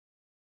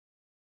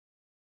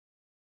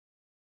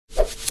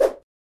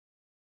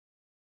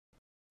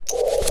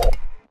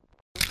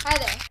Hi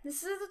there,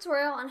 this is a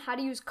tutorial on how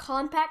to use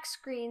compact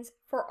screens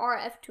for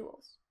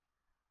RFTools.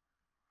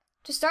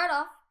 To start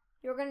off,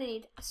 you're going to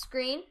need a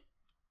screen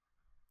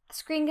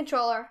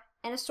controller,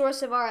 and a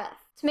source of RF.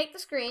 To make the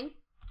screen,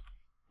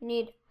 you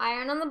need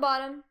iron on the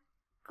bottom,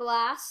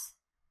 glass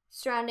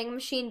surrounding a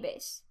machine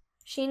base.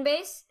 Machine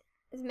base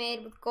is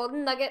made with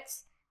golden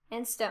nuggets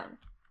and stone,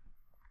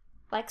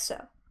 like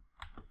so.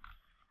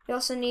 You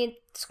also need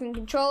the screen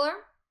controller,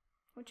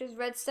 which is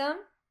redstone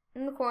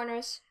in the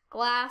corners,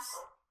 glass,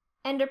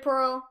 ender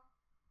pearl,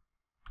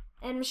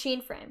 and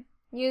machine frame,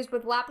 used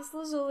with lapis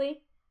lazuli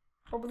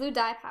or blue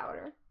dye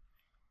powder,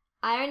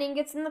 iron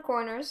ingots in the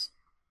corners,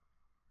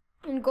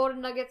 and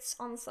golden nuggets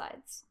on the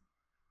sides.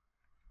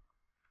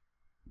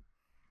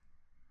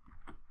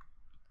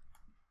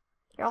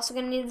 You're also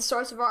going to need the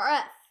source of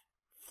RF.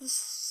 For the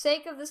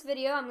sake of this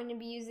video, I'm going to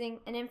be using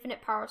an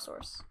infinite power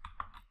source.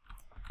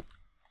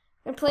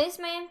 I'm going to place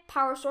my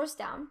power source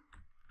down,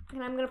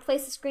 and I'm going to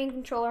place the screen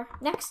controller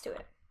next to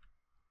it.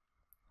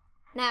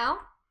 Now,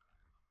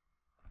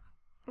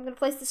 I'm going to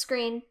place the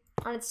screen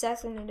on its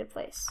designated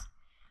place.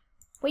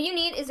 What you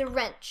need is a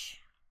wrench,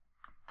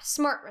 a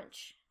smart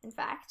wrench, in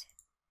fact.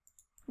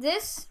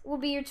 This will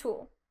be your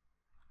tool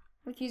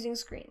with using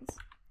screens.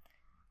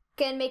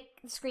 You can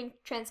make the screen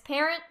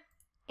transparent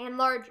and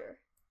larger.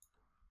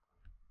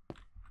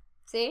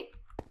 See?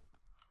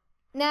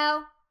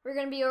 Now, we're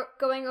going to be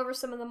going over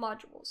some of the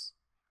modules.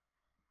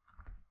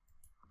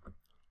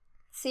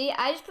 See,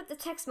 I just put the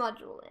text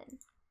module in.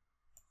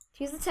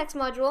 To use the text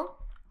module,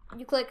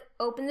 you click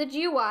Open the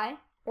GUI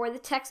or the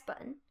text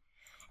button,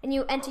 and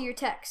you enter your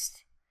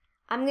text.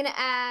 I'm going to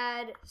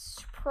add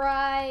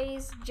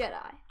Surprise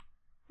Jedi.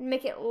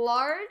 Make it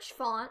large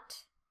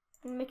font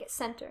and make it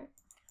center.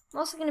 I'm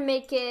also going to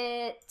make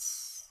it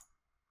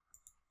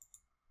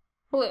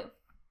blue.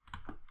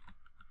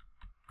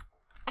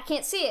 I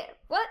can't see it.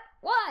 What?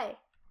 Why?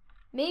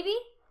 Maybe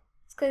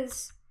it's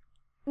because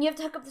you have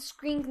to hook up the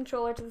screen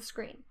controller to the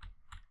screen.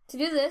 To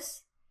do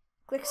this,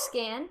 click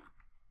Scan.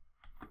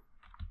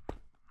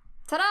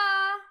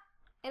 Ta-da!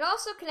 It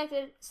also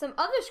connected some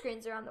other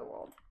screens around the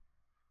world,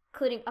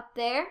 including up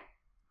there,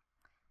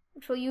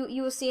 which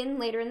you will see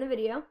later in the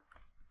video,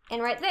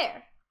 and right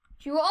there,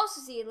 which you will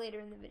also see later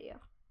in the video.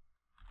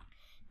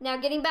 Now,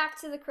 getting back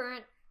to the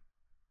current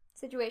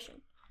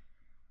situation.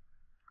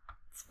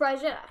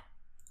 Surprise Jedi.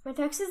 My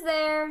text is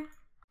there.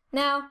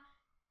 Now,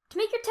 to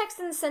make your text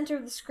in the center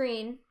of the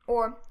screen,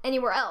 or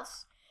anywhere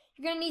else,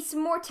 you're going to need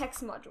some more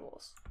text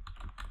modules.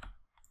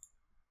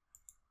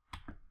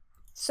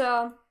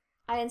 So,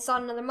 I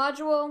installed another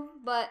module,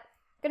 but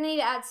I'm going to need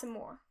to add some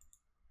more.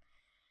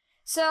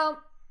 So,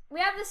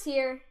 we have this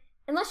here,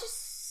 and let's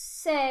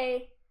just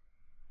say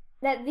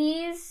that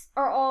these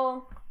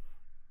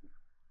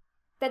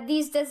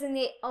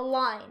designate a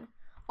line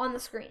on the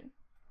screen.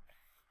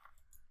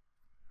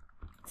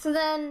 So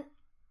then,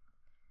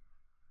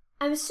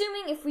 I'm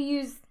assuming if we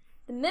use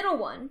the middle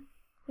one,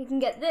 we can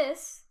get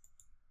this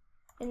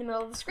in the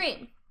middle of the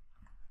screen.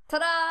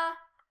 Ta-da!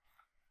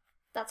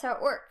 That's how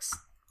it works.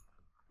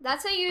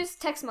 That's how you use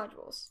text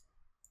modules.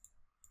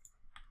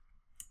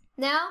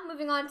 Now,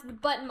 moving on to the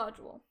button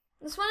module.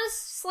 This one is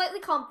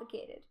slightly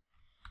complicated,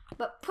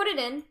 but put it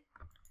in.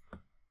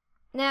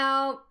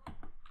 Now,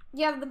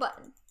 you have the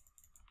button,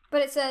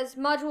 but it says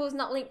module is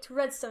not linked to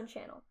redstone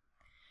channel.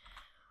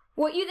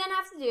 What you then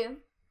have to do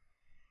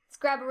is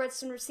grab a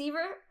redstone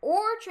receiver or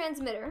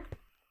transmitter,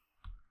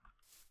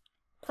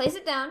 place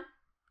it down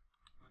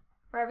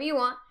wherever you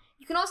want.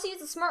 You can also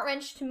use the smart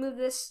wrench to move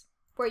this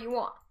where you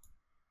want.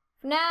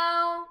 For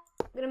now,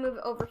 I'm going to move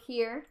it over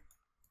here.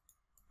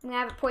 I'm going to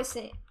have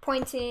it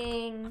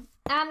pointing,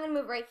 I'm going to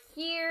move right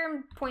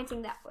here,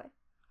 pointing that way.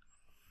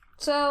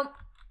 So,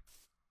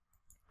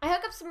 I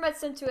hook up some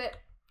redstone to it.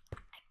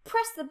 I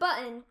press the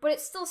button, but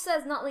it still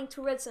says not linked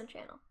to redstone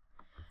channel.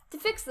 To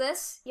fix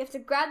this, you have to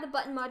grab the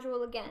button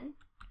module again.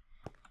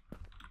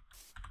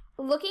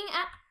 Looking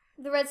at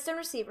the redstone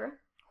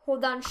receiver,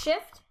 hold down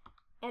Shift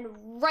and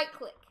right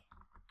click.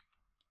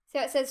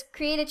 So it says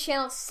create a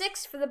channel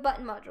 6 for the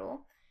button module.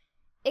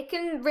 It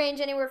can range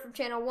anywhere from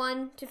channel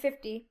 1 to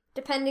 50,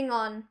 depending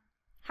on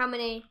how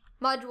many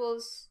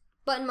modules,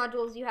 button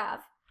modules you have.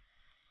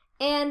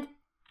 And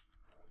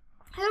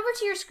head over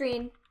to your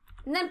screen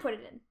and then put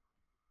it in.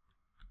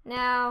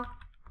 Now,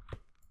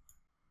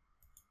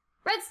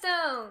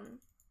 redstone.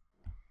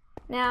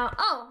 Now,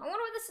 oh, I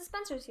wonder what the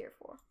dispenser is here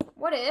for.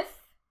 What if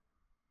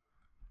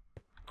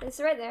this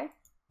is right there?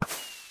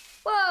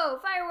 Whoa,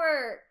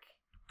 firework!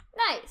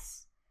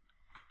 Nice.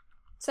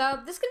 So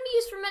this can be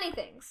used for many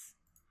things.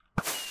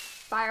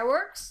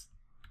 Fireworks.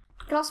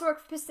 It can also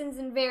work for pistons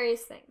and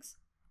various things.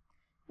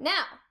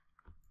 Now,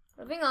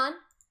 moving on.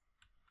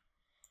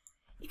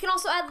 You can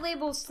also add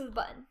labels to the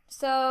button.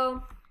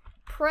 So,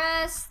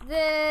 press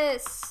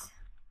this.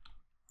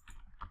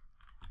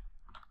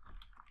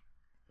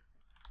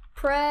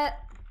 Prep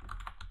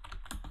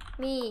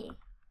me.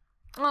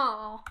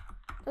 Oh,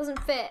 doesn't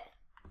fit.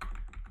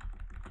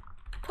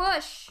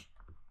 Push.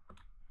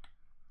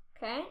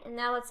 Okay, and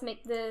now let's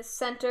make the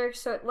center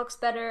so it looks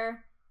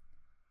better.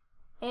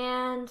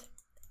 And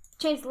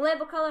change the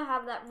label color,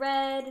 have that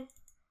red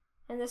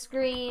and this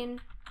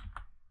green.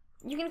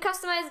 You can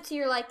customize it to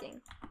your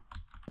liking.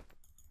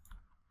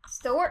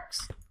 Still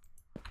works.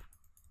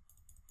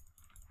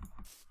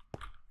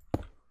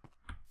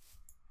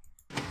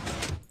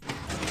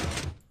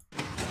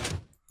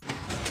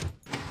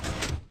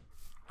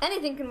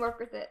 Anything can work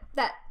with it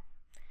that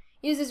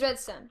uses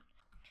redstone.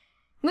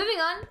 Moving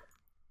on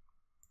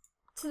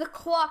to the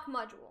clock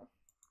module.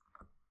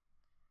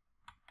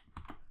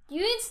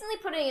 You instantly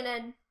put it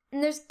in,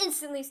 and there's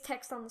instantly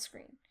text on the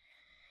screen.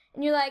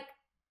 And you're like,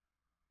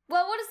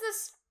 well, what does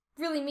this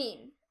really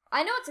mean?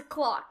 I know it's a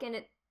clock,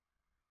 and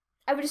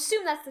I would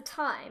assume that's the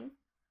time.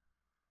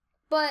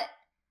 But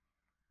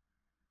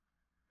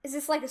is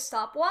this like a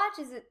stopwatch?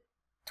 Is it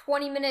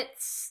 20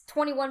 minutes,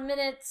 21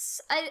 minutes?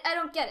 I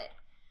don't get it.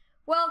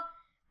 Well,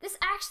 this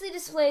actually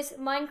displays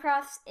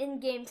Minecraft's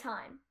in-game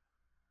time.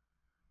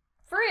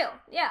 For real,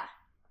 yeah.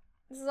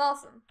 This is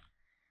awesome.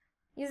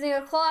 Using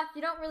a clock,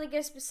 you don't really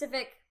get a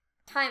specific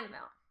time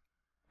amount.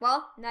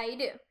 Well, now you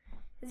do.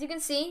 As you can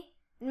see,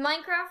 in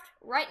Minecraft,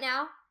 right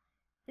now,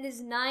 it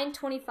is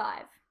 9:25.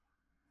 I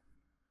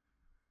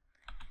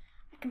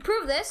can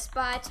prove this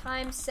by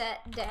time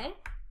set day.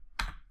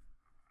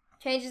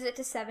 Changes it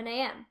to 7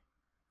 a.m.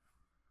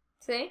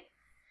 See?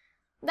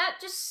 That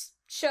just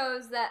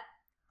shows that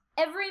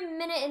every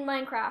minute in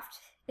Minecraft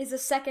is a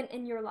second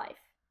in your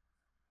life.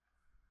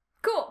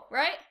 Cool,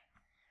 right?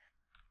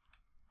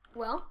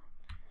 Well,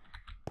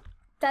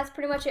 that's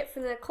pretty much it for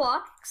the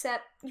clock,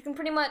 except you can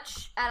pretty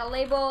much add a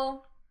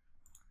label,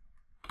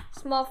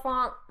 small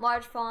font,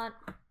 large font,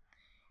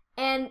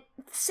 and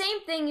the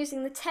same thing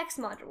using the text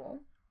module.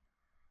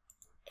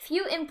 If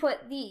you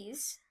input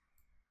these,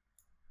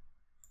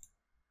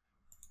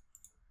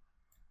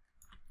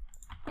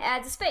 it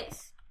adds a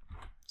space.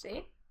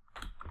 See?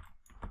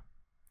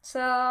 So,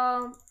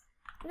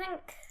 I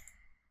think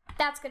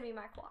that's going to be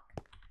my clock.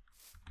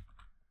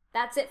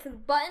 That's it for the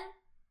button,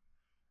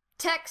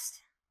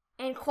 text,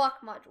 and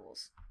clock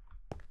modules.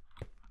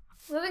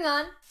 Moving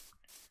on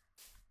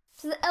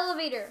to the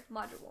elevator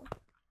module.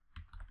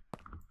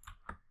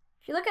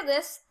 If you look at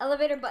this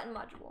elevator button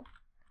module,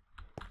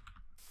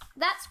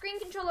 that screen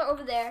controller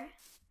over there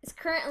is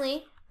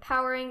currently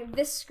powering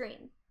this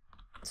screen.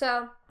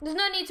 So there's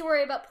no need to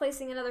worry about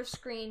placing another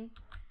screen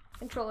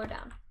controller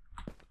down.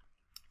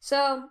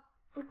 So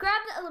we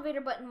grab the elevator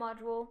button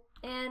module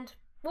and,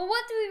 well,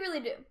 what do we really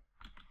do?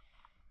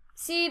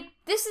 See,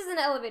 this is an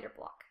elevator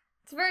block.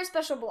 It's a very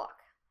special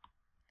block.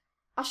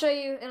 I'll show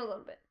you in a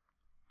little bit.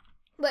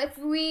 But if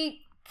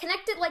we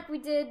connect it like we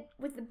did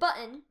with the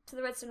button to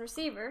the redstone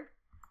receiver,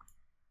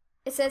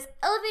 it says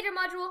elevator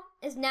module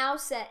is now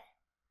set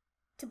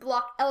to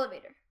block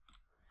elevator.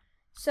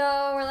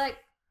 So we're like,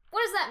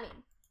 what does that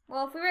mean?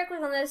 Well, if we right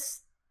click on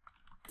this,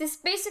 this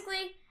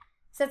basically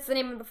sets the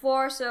name of the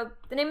floor. So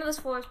the name of this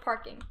floor is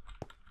parking.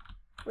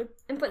 We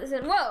input this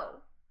in.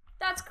 Whoa,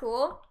 that's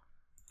cool.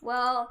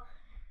 Well,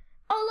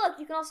 oh look,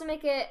 you can also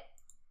make it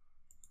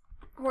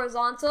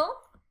horizontal.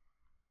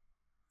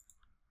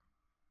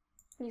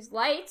 Use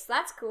lights,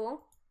 that's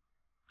cool.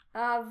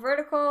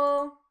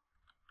 Vertical,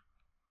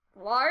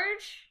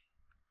 large,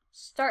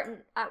 starting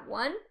at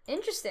 1.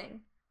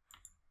 Interesting.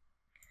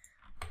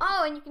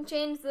 Oh, and you can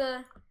change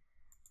the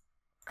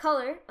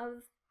color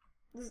of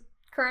the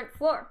current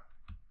floor.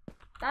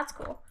 That's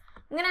cool.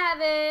 I'm gonna have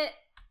it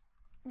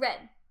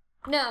red.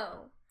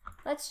 No,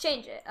 let's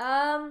change it.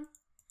 I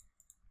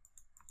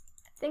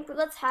think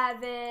let's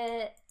have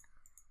it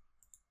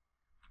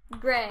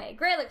gray.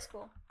 Gray looks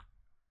cool.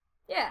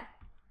 Yeah.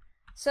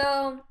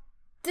 So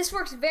this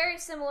works very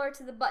similar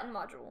to the button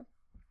module.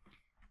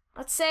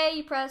 Let's say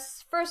you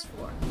press first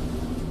floor.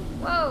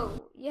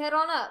 Whoa, you head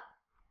on up.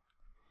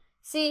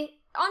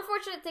 See,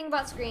 unfortunate thing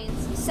about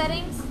screens,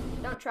 settings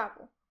don't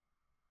travel.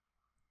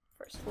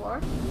 First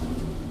floor.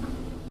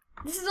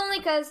 This is only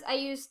because I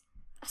used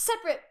a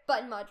separate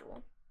button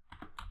module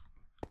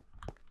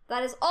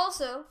that is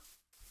also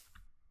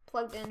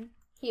plugged in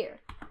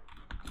here.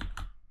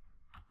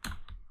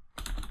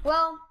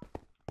 Well,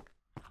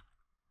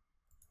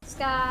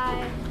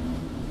 sky,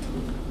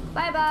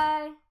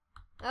 bye-bye.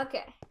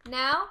 Okay,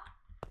 now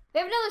we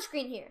have another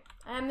screen here,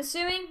 and I'm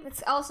assuming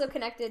it's also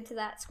connected to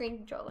that screen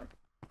controller.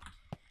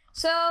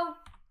 So,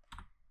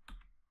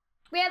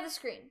 we have the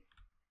screen.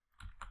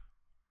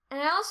 And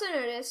I also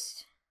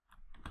noticed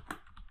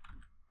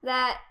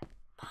that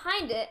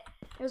behind it,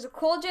 there's a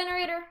coal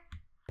generator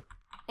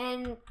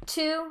and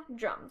 2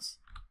 drums.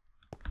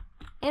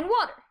 And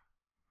water.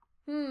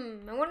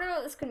 I wonder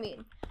what this could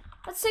mean.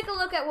 Let's take a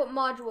look at what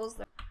modules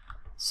there are.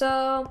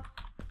 So,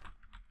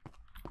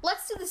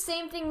 let's do the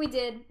same thing we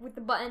did with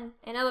the button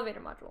and elevator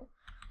module.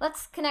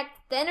 Let's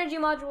connect the energy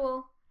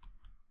module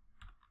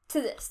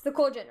to this, the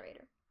coal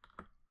generator.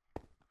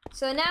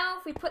 So now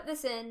if we put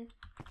this in,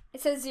 it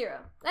says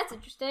 0. That's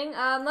interesting.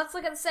 Let's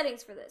look at the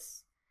settings for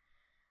this.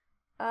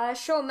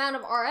 Show amount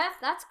of RF,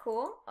 that's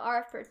cool.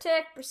 RF per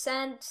tick,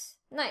 percent,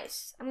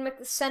 nice. I'm gonna make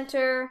the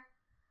center,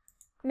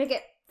 make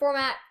it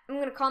format, I'm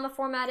gonna comma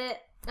format it.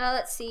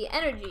 Let's see,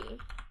 energy.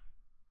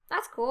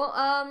 That's cool.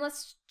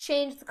 Let's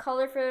change the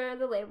color for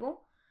the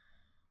label.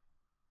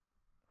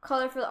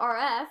 Color for the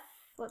RF.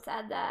 Let's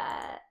add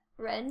that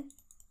red.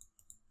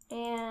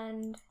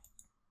 And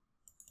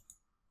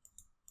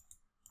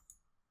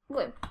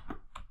blue.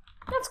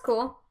 That's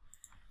cool.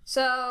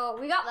 So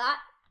we got that.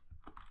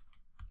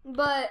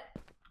 But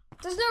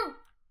there's no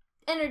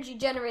energy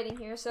generating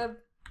here, so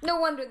no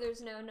wonder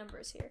there's no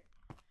numbers here.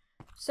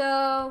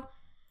 So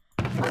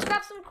let's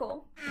grab some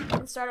coal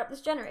and start up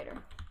this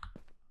generator.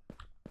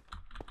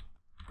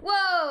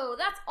 Whoa,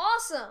 that's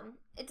awesome!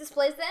 It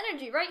displays the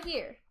energy right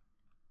here.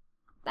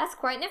 That's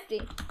quite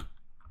nifty.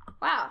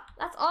 Wow,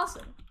 that's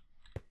awesome.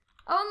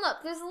 Oh, and look,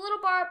 there's a little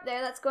bar up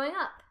there that's going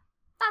up.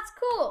 That's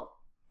cool.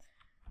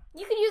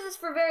 You can use this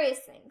for various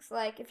things.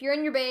 Like if you're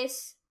in your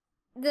base,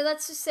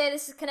 let's just say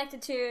this is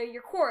connected to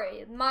your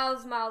quarry,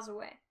 miles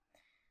away.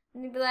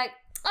 And you'd be like,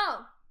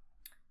 oh,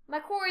 my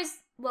quarry's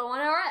low on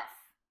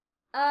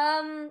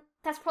RF.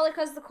 That's probably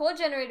because the coal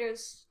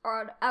generators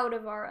are out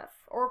of RF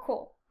or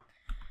coal.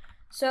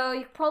 So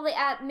you could probably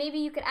maybe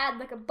you could add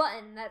like a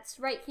button that's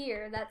right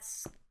here,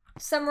 that's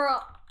somewhere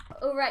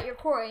over at your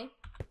quarry,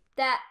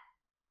 that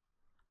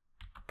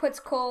puts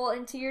coal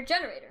into your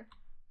generator.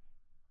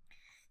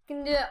 You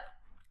can do it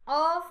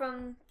all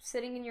from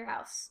sitting in your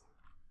house.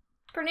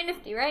 Pretty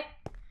nifty, right?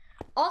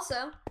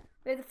 Also,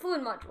 we have the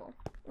fluid module.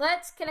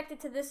 Let's connect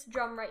it to this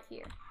drum right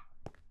here.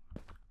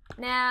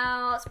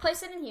 Now, let's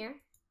place it in here.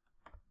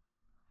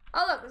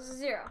 Oh look, this is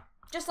 0.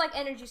 Just like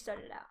energy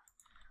started out.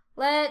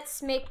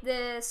 Let's make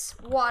this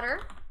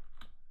water.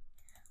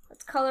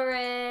 Let's color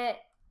it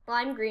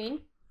lime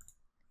green.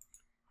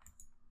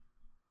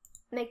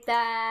 Make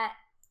that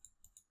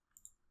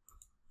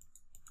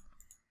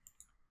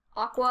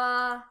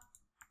aqua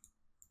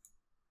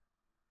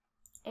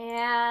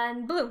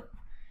and blue.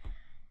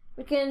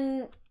 We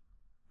can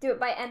do it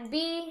by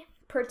MB,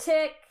 per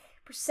tick,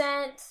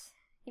 percent,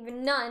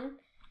 even none.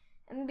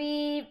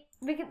 MB,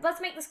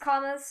 let's make this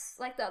commas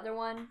like the other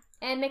one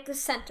and make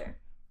this center.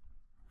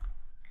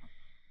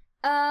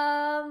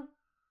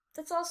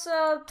 Let's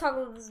also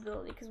toggle the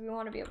visibility because we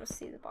want to be able to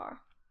see the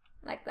bar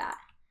like that.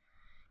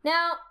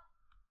 Now,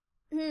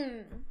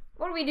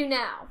 what do we do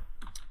now?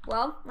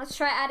 Well, let's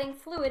try adding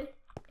fluid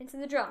into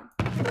the drum.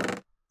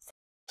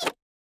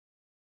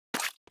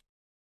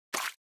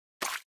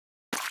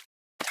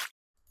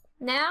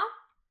 Now,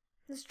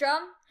 this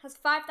drum has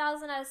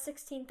 5,000 out of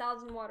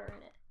 16,000 water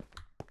in it.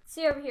 Let's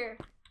see over here.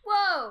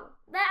 Whoa,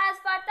 that has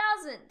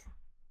 5,000.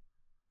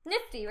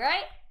 Nifty,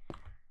 right?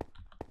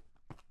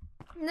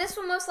 And this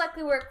will most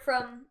likely work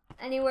from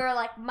anywhere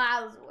like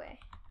miles away.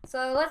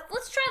 So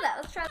let's try that.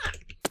 Let's try that.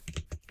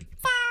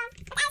 So,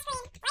 put ice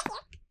cream right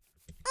here.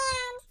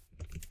 And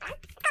let's go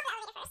to the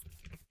elevator first.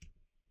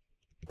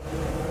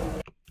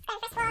 Go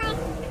to the first floor. I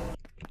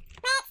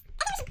think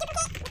we should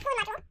duplicate the fluid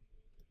module.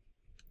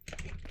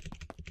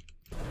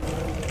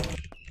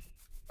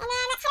 And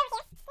then let's head over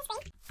here to the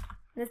screen.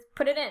 Let's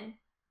put it in.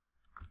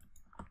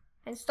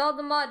 Install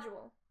the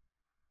module.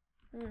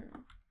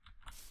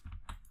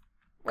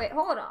 Wait,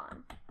 hold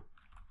on.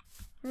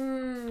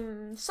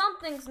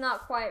 Something's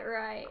not quite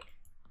right.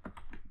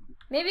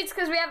 Maybe it's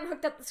because we haven't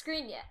hooked up the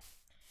screen yet.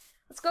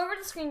 Let's go over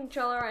to the screen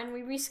controller and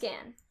we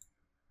rescan.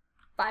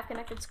 5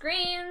 connected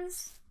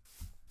screens.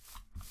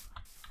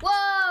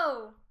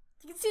 Whoa!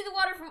 You can see the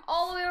water from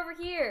all the way over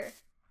here.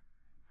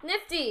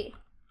 Nifty.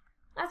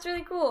 That's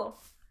really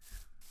cool.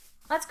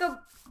 Let's go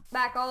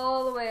back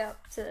all the way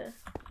up to the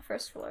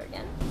first floor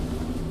again.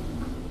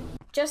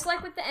 Just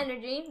like with the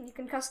energy, you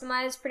can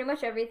customize pretty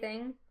much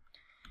everything.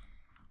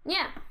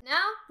 Yeah,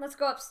 now let's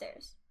go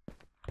upstairs.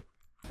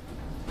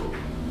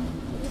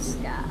 The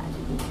sky.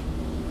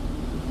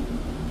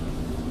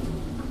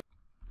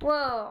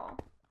 Whoa,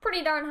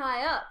 pretty darn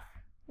high up.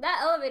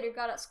 That elevator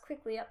got us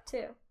quickly up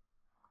too.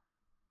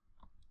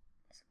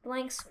 It's a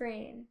blank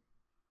screen.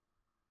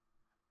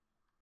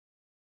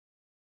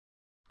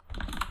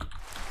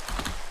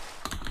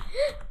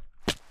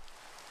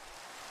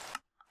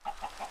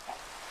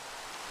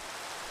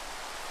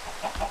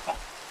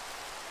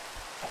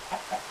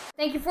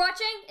 Thank you for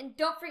watching, and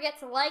don't forget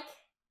to like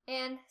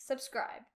and subscribe.